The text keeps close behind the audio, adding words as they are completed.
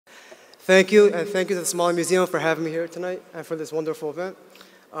Thank you, and thank you to the Somali Museum for having me here tonight and for this wonderful event.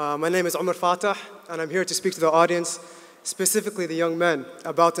 My name is Omar Fateh, and I'm here to speak to the audience, specifically the young men,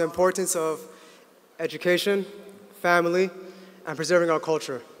 about the importance of education, family, and preserving our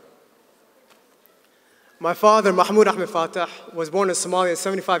culture. My father, Mahmoud Ahmed Fateh, was born in Somalia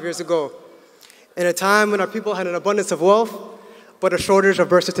 75 years ago, in a time when our people had an abundance of wealth, but a shortage of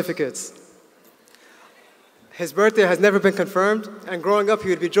birth certificates. His birthday has never been confirmed, and growing up, he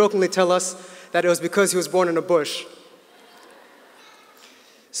would jokingly tell us that it was because he was born in a bush.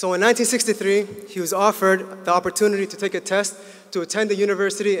 So in 1963, he was offered the opportunity to take a test to attend a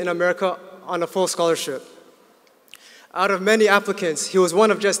university in America on a full scholarship. Out of many applicants, he was one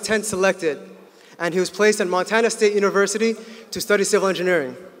of just 10 selected, and he was placed at Montana State University to study civil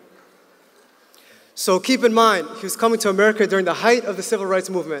engineering. So keep in mind, he was coming to America during the height of the civil rights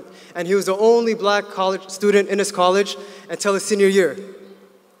movement, and he was the only black college student in his college until his senior year.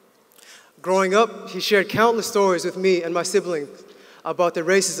 Growing up, he shared countless stories with me and my siblings about the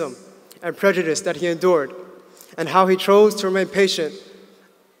racism and prejudice that he endured, and how he chose to remain patient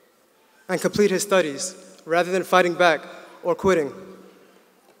and complete his studies, rather than fighting back or quitting.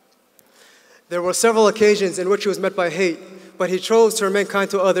 There were several occasions in which he was met by hate, but he chose to remain kind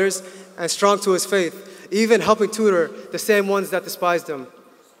to others and strong to his faith, even helping tutor the same ones that despised him.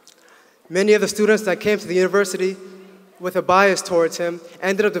 Many of the students that came to the university with a bias towards him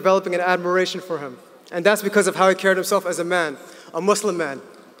ended up developing an admiration for him. And that's because of how he carried himself as a man, a Muslim man.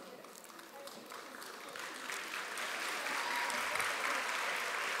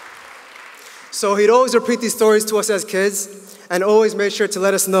 So he'd always repeat these stories to us as kids, and always made sure to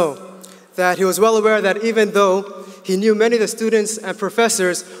let us know that he was well aware that even though he knew many of the students and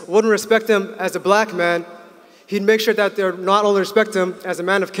professors wouldn't respect him as a black man, he'd make sure that they not only respect him as a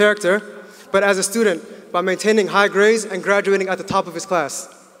man of character, but as a student by maintaining high grades and graduating at the top of his class.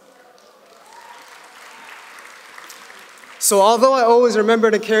 So although I always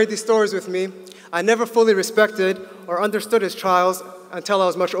remembered and carried these stories with me, I never fully respected or understood his trials until I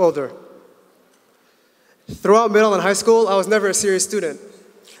was much older. Throughout middle and high school, I was never a serious student.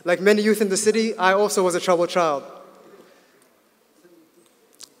 Like many youth in the city, I also was a troubled child.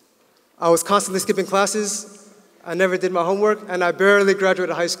 I was constantly skipping classes, I never did my homework, and I barely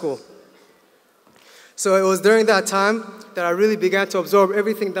graduated high school. So it was during that time that I really began to absorb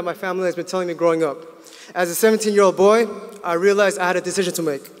everything that my family has been telling me growing up. As a 17-year-old boy, I realized I had a decision to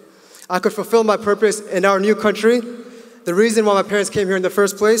make. I could fulfill my purpose in our new country, the reason why my parents came here in the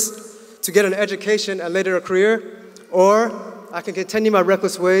first place, to get an education and later a career, or I can continue my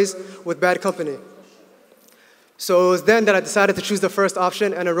reckless ways with bad company. So it was then that I decided to choose the first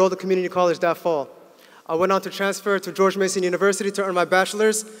option and enrolled at community college that fall. I went on to transfer to George Mason University to earn my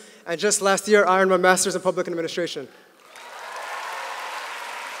bachelor's, and just last year I earned my master's in public administration.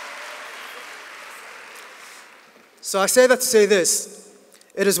 So I say that to say this.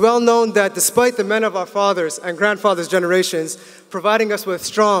 It is well known that despite the men of our fathers and grandfathers' generations providing us with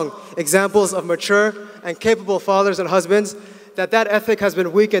strong examples of mature and capable fathers and husbands, that ethic has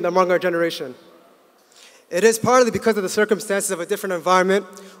been weakened among our generation. It is partly because of the circumstances of a different environment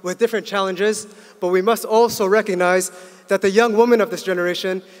with different challenges, but we must also recognize that the young women of this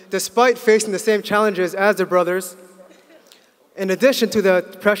generation, despite facing the same challenges as their brothers, in addition to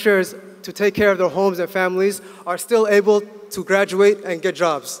the pressures to take care of their homes and families, are still able to graduate and get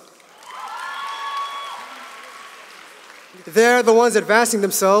jobs. They're the ones advancing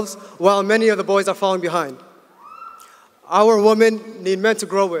themselves while many of the boys are falling behind. Our women need men to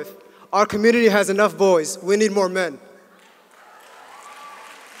grow with. Our community has enough boys. We need more men.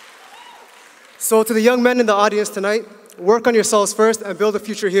 So to the young men in the audience tonight, work on yourselves first and build a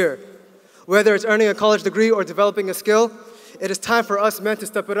future here. Whether it's earning a college degree or developing a skill, it is time for us men to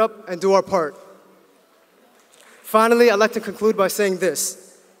step it up and do our part. Finally, I'd like to conclude by saying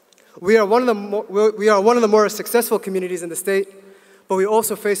this. We are one of the more successful communities in the state, but we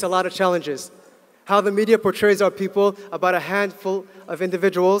also face a lot of challenges. How the media portrays our people, about a handful of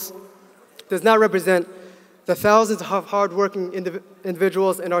individuals, does not represent the thousands of hardworking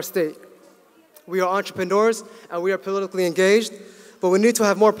individuals in our state. We are entrepreneurs and we are politically engaged, but we need to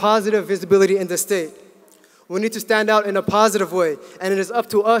have more positive visibility in the state. We need to stand out in a positive way, and it is up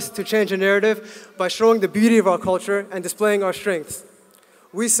to us to change the narrative by showing the beauty of our culture and displaying our strengths.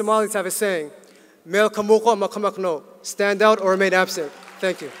 We Somalis have a saying, "Mel kamuko makamakno," stand out or remain absent.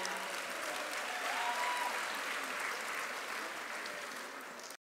 Thank you.